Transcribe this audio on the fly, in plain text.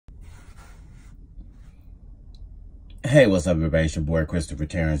Hey, what's up, everybody? It's your boy, Christopher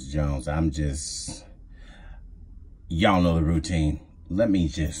Terrence Jones. Y'all know the routine.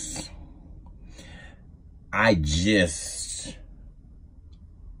 I just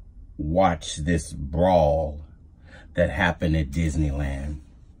watched this brawl that happened at Disneyland.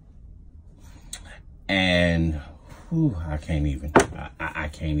 And, I can't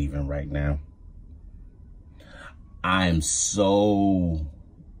even right now. I am so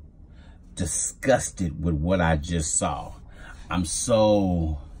disgusted with what I just saw. I'm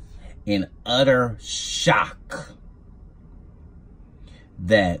so in utter shock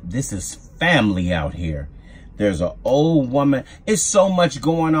that this is family out here. There's an old woman. It's so much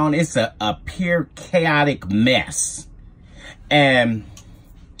going on. It's a pure chaotic mess. And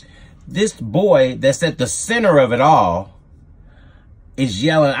this boy that's at the center of it all is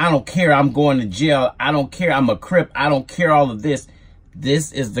yelling, "I don't care, I'm going to jail. I don't care, I'm a Crip. I don't care, all of this."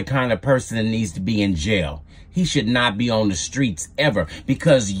 This is the kind of person that needs to be in jail. He should not be on the streets ever,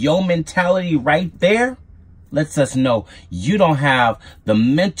 because your mentality right there lets us know you don't have the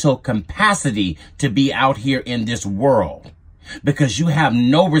mental capacity to be out here in this world, because you have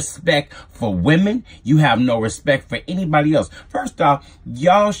no respect for women. You have no respect for anybody else. First off,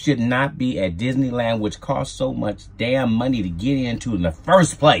 y'all should not be at Disneyland, which costs so much damn money to get into in the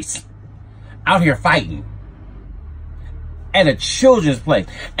first place, out here fighting at a children's place.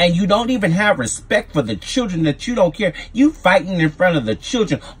 And you don't even have respect for the children, that you don't care. You fighting in front of the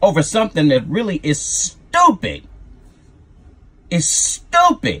children over something that really is stupid. It's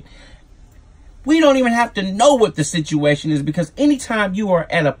stupid. We don't even have to know what the situation is, because anytime you are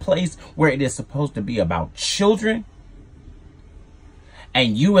at a place where it is supposed to be about children,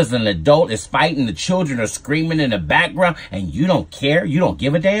 and you as an adult is fighting, the children are screaming in the background, and you don't care, you don't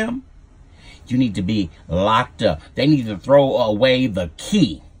give a damn, you need to be locked up. They need to throw away the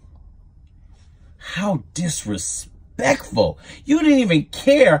key. How disrespectful. You didn't even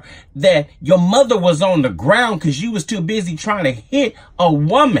care that your mother was on the ground because you was too busy trying to hit a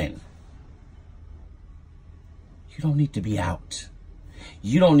woman. You don't need to be out.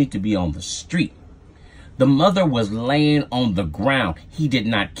 You don't need to be on the street. The mother was laying on the ground. He did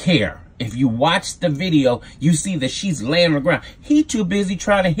not care. If you watch the video, you see that she's laying on the ground. He too busy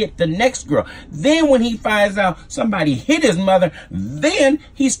trying to hit the next girl. Then when he finds out somebody hit his mother, then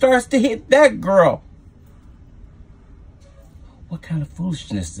he starts to hit that girl. What kind of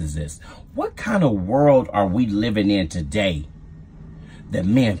foolishness is this? What kind of world are we living in today that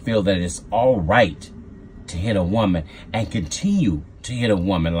men feel that it's all right to hit a woman and continue to hit a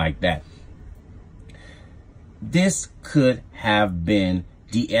woman like that? This could have been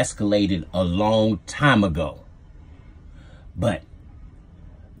de-escalated a long time ago. But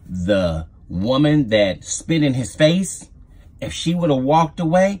the woman that spit in his face, if she would have walked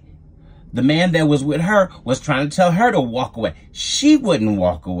away, the man that was with her was trying to tell her to walk away. She wouldn't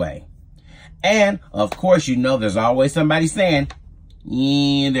walk away. And of course, you know, there's always somebody saying,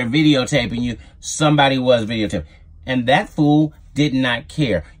 yeah, they're videotaping you. Somebody was videotaping. And that fool did not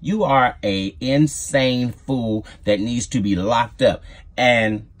care. You are a insane fool that needs to be locked up.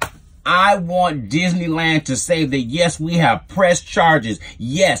 And I want Disneyland to say that, yes, we have pressed charges.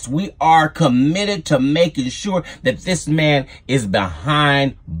 Yes, we are committed to making sure that this man is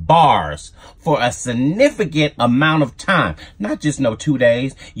behind bars for a significant amount of time. Not just no 2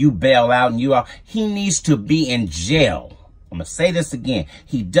 days. You bail out and you are. He needs to be in jail. I'm going to say this again.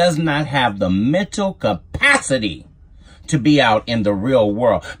 He does not have the mental capacity to be out in the real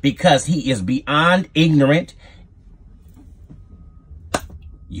world, because he is beyond ignorant.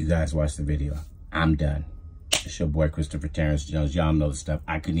 You guys watch the video. I'm done. It's your boy, Christopher Terrence Jones. Y'all know the stuff.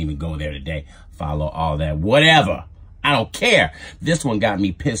 I couldn't even go there today. Follow all that. Whatever. I don't care. This one got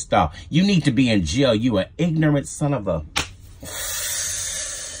me pissed off. You need to be in jail. You an ignorant son of a...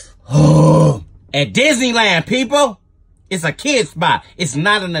 At Disneyland, people, it's a kid spot. It's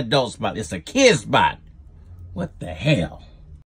not an adult spot. It's a kid spot. What the hell?